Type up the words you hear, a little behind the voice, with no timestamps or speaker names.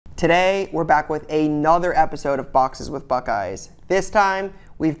Today, we're back with another episode of Boxes with Buckeyes. This time,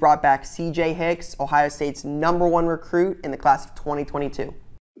 we've brought back CJ Hicks, Ohio State's #1 recruit in the class of 2022.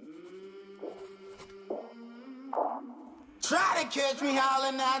 Try to catch me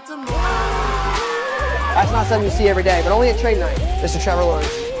howling at the moon. That's not something you see every day, but only at trade night. Mr. Trevor Lawrence.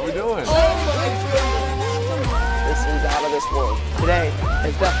 What are we doing? This is out of this world. Today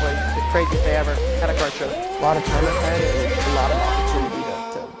is definitely the craziest day ever at a card show. A lot of time ahead and a lot of opportunity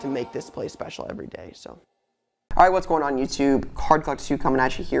to make this place special every day. So, all right, what's going on YouTube? Card Collector 2 coming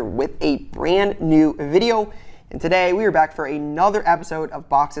at you here with a brand new video. And today we are back for another episode of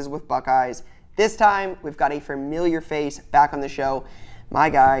Boxes with Buckeyes. This time we've got a familiar face back on the show.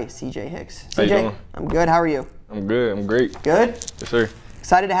 My guy, CJ Hicks. How you doing? I'm good. How are you? I'm good. I'm great. Good? Yes, sir.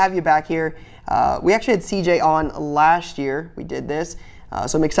 Excited to have you back here. We actually had CJ on last year. We did this.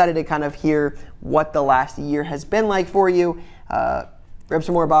 So I'm excited to kind of hear what the last year has been like for you. Grab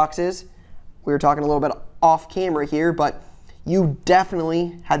some more boxes. We were talking a little bit off camera here, but you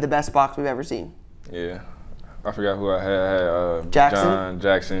definitely had the best box we've ever seen. Yeah. I forgot who I had. I had Jackson. John,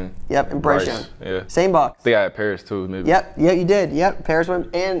 Jackson. Yep, and Bryce Young. Yeah. Same box. I think I had Paris too, maybe. Yep, yeah, you did. Yep, Paris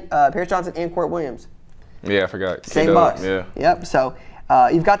Johnson and Court Williams. Yeah, I forgot. Same K-Dub, box. Yeah. Yep. So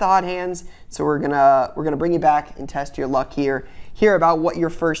you've got the hot hands. So we're gonna bring you back and test your luck here. Hear about what your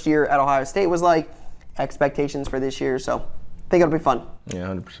first year at Ohio State was like, expectations for this year. So I think it'll be fun. Yeah,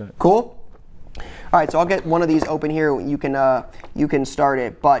 100%. Cool. All right. So I'll get one of these open here. You can start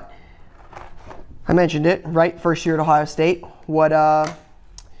it. But I mentioned it right. First year at Ohio State. What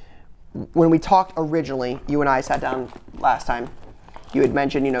when we talked originally, you and I sat down last time. You had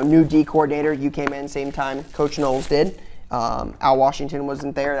mentioned, new D coordinator. You came in same time Coach Knowles did. Al Washington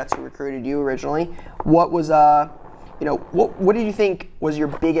wasn't there. That's who recruited you originally. What was, what did you think was your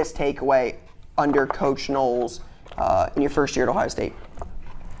biggest takeaway under Coach Knowles in your first year at Ohio State?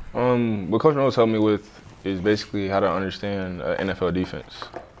 What Coach Knowles helped me with is basically how to understand NFL defense,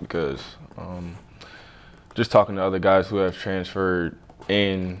 because just talking to other guys who have transferred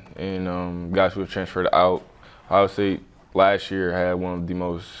in and guys who have transferred out, Ohio State last year had one of the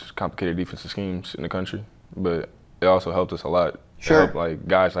most complicated defensive schemes in the country, but it also helped us a lot. Sure. It helped,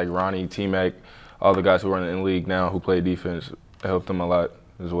 guys like Ronnie, T-Mac, all the guys who are in the league now who play defense, it helped them a lot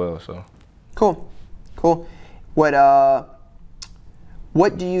as well. So. Cool.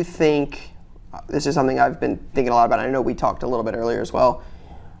 What do you think? This is something I've been thinking a lot about. I know we talked a little bit earlier as well.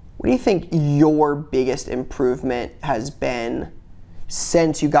 What do you think your biggest improvement has been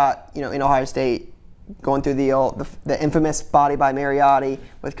since you got in Ohio State, going through the infamous Body by Mariotti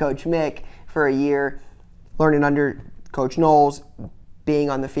with Coach Mick for a year, learning under Coach Knowles, being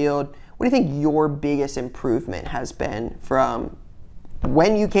on the field? What do you think your biggest improvement has been from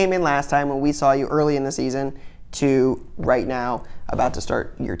when you came in last time, when we saw you early in the season, to right now, about to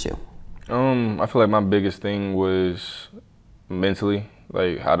start year 2? I feel like my biggest thing was mentally,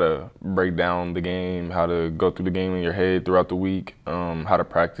 how to break down the game, how to go through the game in your head throughout the week, how to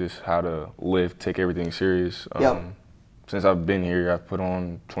practice, how to lift, take everything serious. Yep. Since I've been here, I've put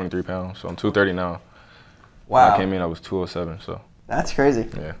on 23 pounds, so I'm 230 now. Wow. When I came in, I was 207, so. That's crazy.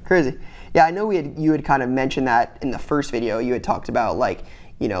 Yeah. Crazy. Yeah, I know you had kind of mentioned that in the first video. You had talked about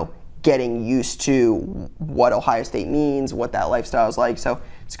getting used to what Ohio State means, what that lifestyle is like. So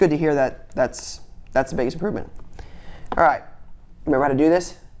it's good to hear that that's the biggest improvement. All right. Remember how to do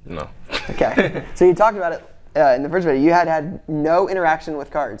this? No. Okay. So you talked about it in the first video. You had no interaction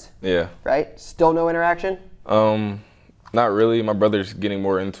with cards. Yeah. Right? Still no interaction? Not really. My brother's getting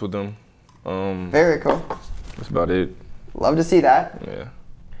more into them. Very cool. That's about it. Love to see that. Yeah.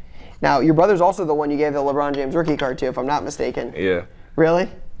 Now, your brother's also the one you gave the LeBron James rookie card to, if I'm not mistaken. Yeah. Really?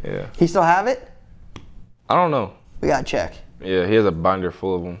 Yeah. He still have it? I don't know. We gotta check. Yeah, he has a binder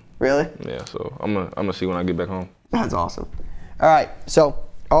full of them. Really? Yeah, so I'm gonna see when I get back home. That's awesome. All right, so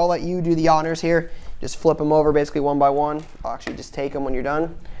I'll let you do the honors here. Just flip them over basically one by one. I'll actually just take them when you're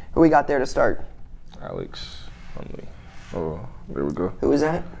done. Who we got there to start? Alex Hunley. Oh, there we go. Who is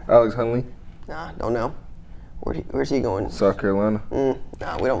that? Alex Hunley. Nah, don't know. Where's he going? South Carolina.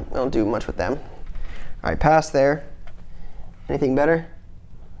 Nah, we don't do much with them. All right, pass there. Anything better?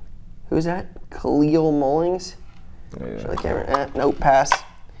 Who's that? Khalil Mullings? Yeah. Show the camera. Nope, pass.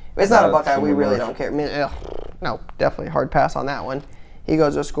 It's not a Buckeye. We really don't care. I mean, no, definitely hard pass on that one. He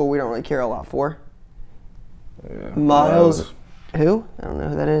goes to a school we don't really care a lot for. Yeah. Miles. Who? I don't know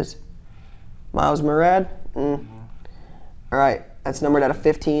who that is. Miles Murad? All right, that's numbered out of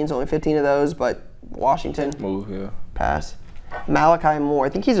 15. It's only 15 of those, but Washington. Move, yeah. Pass. Malachi Moore. I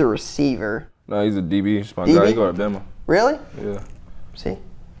think he's a receiver. No, he's a DB. He's my DB? guy. He go to Bama. Really? Yeah. See?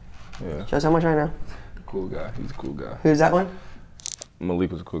 Yeah. Shows how much I know. Cool guy. He's a cool guy. Who's that one?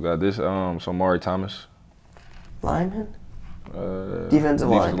 Malik was a cool guy. This so Mari Thomas, Lineman? uh, Defensive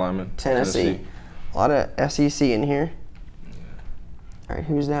line. lineman, Tennessee. A lot of SEC in here. All right,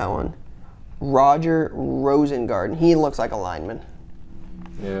 who's that one? Roger Rosengarten. He looks like a lineman.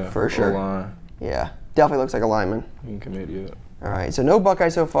 Yeah, For sure. O-line. Yeah, definitely looks like a lineman. He can commit, yeah. All right, so no Buckeye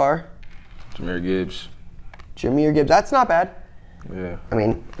so far. Jameer Gibbs. Jameer Gibbs, that's not bad. Yeah. I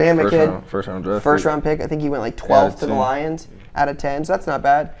mean, Bama kid, First round draft. first round pick. I think he went like 12th to the 10. Lions out of 10, so that's not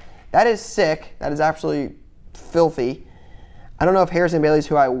bad. That is sick. That is absolutely filthy. I don't know if Harrison Bailey's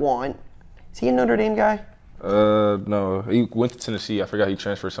who I want. Is he a Notre Dame guy? No, he went to Tennessee. I forgot he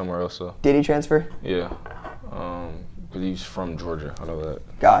transferred somewhere else. So Did he transfer? yeah, because he's from Georgia. I know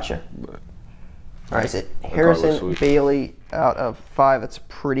that. Gotcha. But All right, so card was Harrison sweet. Bailey out of 5. That's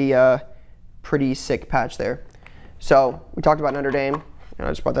pretty sick patch there. So we talked about Notre Dame. I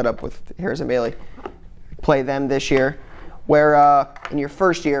just brought that up with Harrison Bailey. Play them this year. Where in your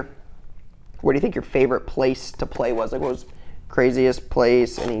first year, where do you think your favorite place to play was? Like, what was craziest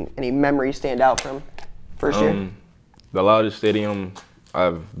place? Any memories stand out from first year? The loudest stadium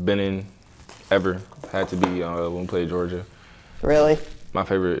I've been in ever had to be when we played Georgia. Really? My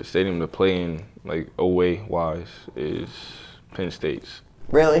favorite stadium to play in, like away wise, is Penn State's.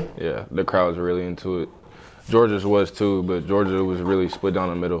 Really? Yeah, the crowds are really into it. Georgia's was too, but Georgia was really split down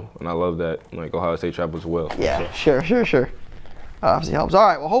the middle, and I love that. Like Ohio State travels well. Yeah, sure. Obviously helps. All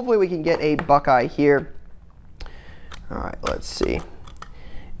right, well, hopefully we can get a Buckeye here. All right, let's see.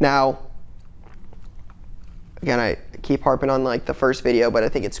 Now, again, I keep harping on like the first video, but I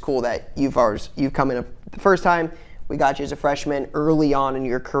think it's cool that you've come in the first time. We got you as a freshman early on in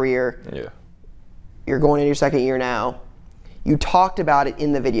your career. Yeah. You're going into your second year now. You talked about it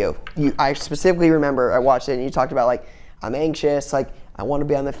in the video. I specifically remember I watched it and you talked about like, I'm anxious, like I want to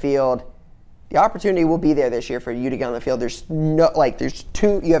be on the field. The opportunity will be there this year for you to get on the field.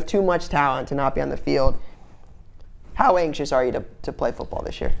 You have too much talent to not be on the field. How anxious are you to play football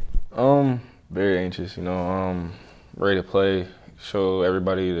this year? Very anxious, ready to play, show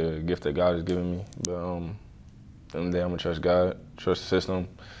everybody the gift that God has given me. But end of the day, I'm gonna trust God, trust the system,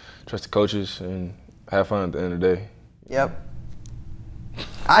 trust the coaches, and have fun at the end of the day. Yep.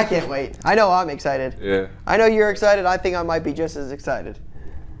 I can't wait. I know I'm excited. Yeah. I know you're excited. I think I might be just as excited.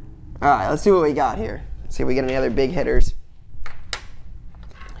 All right, let's see what we got here. See if we get any other big hitters.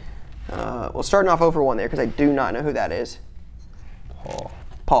 Well, starting off 0 for 1 there because I do not know who that is.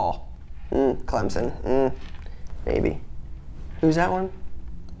 Paul. Clemson. Maybe. Who's that one?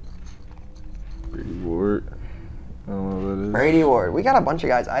 Brady Ward. I don't know who that is. Brady Ward. We got a bunch of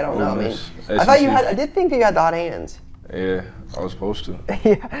guys. I don't know. I mean, Nice. I thought you SEC. had. I did think you had the hot hands. Yeah, I was supposed to.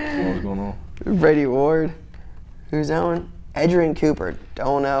 Yeah. What's going on? Brady Ward. Who's that one? Edgerrin Cooper.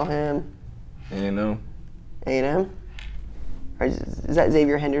 Don't know him. A&M? A&M? Or is that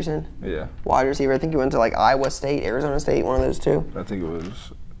Xavier Henderson? Yeah, Wide receiver. I think he went to like Iowa State, Arizona State, one of those two. I think it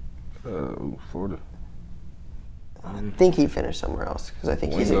was Florida. I think he finished somewhere else because I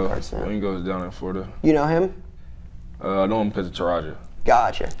think he's in cards now. When he goes down in Florida. You know him? I know him because of Taraja.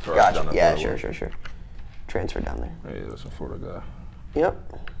 Gotcha. Right down that Yeah, Florida sure. Transferred down there. Yeah, that's a Florida guy.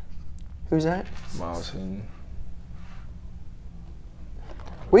 Yep. Who's that? Miles Hayden.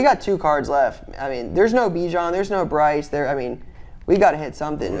 We got 2 cards left. I mean, there's no Bijan, there's no Bryce. I mean, we got to hit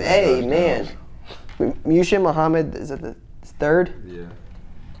something. Hey, man. Mushin Muhammad, is it the 3rd? Yeah.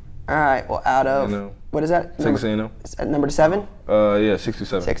 All right, well, out of, A&M. what is that? Texas A&M. Number 7? Yeah,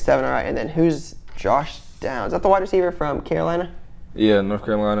 67. 6, 7, all right. And then who's Josh Downs? Is that the wide receiver from Carolina? Yeah, North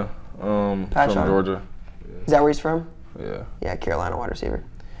Carolina. Patch from on. Georgia. Is that where he's from? Yeah. Yeah, Carolina wide receiver.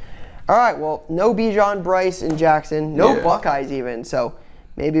 All right, well, no Bijan, Bryce, and Jackson. No Yeah. Buckeyes even. So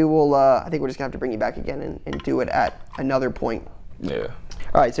maybe we'll, I think we're just going to have to bring you back again and do it at another point. Yeah.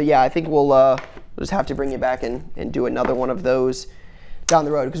 All right, so yeah, I think we'll just have to bring you back and do another one of those down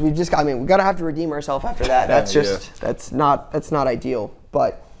the road because we've got to have to redeem ourselves after that. That's just, that's not ideal.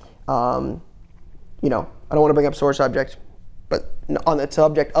 But, I don't want to bring up sore subject, but on the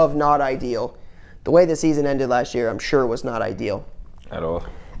subject of not ideal, the way the season ended last year, I'm sure was not ideal. At all.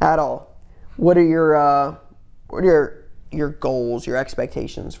 At all. What are your goals, your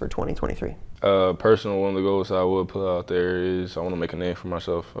expectations for 2023? Personal, one of the goals I would put out there is I want to make a name for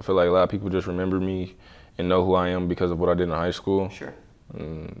myself. I feel like a lot of people just remember me and know who I am because of what I did in high school. Sure.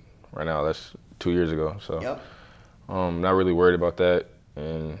 And right now, that's 2 years ago. So, Yep. not really worried about that.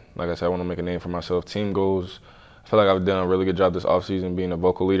 And like I said, I want to make a name for myself. Team goals, I feel like I've done a really good job this offseason being a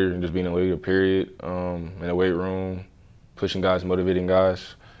vocal leader and just being a leader, period, in the weight room, pushing guys, motivating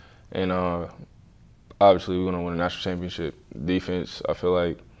guys. And obviously, we're going to win a national championship. Defense, I feel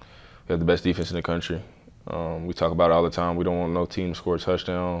like we have the best defense in the country. We talk about it all the time. We don't want no team to score a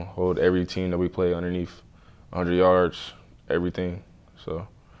touchdown, hold every team that we play underneath 100 yards, everything. So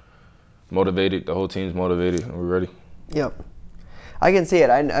motivated, the whole team's motivated, and we're ready. Yep. I can see it.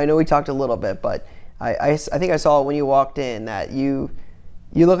 I know we talked a little bit, but I think I saw when you walked in that you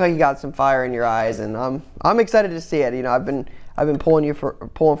look like you got some fire in your eyes, and I'm excited to see it. You know, I've been pulling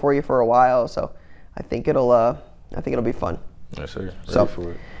for you for a while, so I think it'll be fun. Yes, sir. So, Ready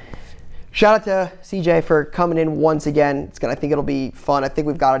for it. Shout out to CJ for coming in once again. I think it'll be fun. I think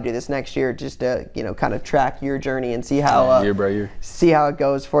we've got to do this next year just to, you know, kind of track your journey and see how year by year. See how it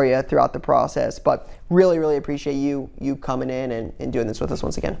goes for you throughout the process. But really, really appreciate you coming in and doing this with us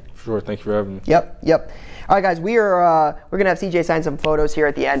once again. Sure. Thank you for having me. Yep. All right, guys, we're gonna have CJ sign some photos here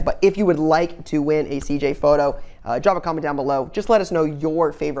at the end. But if you would like to win a CJ photo, drop a comment down below. Just let us know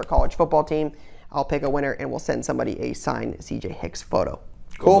your favorite college football team. I'll pick a winner and we'll send somebody a signed CJ Hicks photo.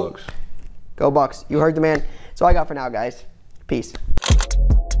 Cool. Go Bucks. Go Bucks. You heard the man. That's all I got for now, guys. Peace.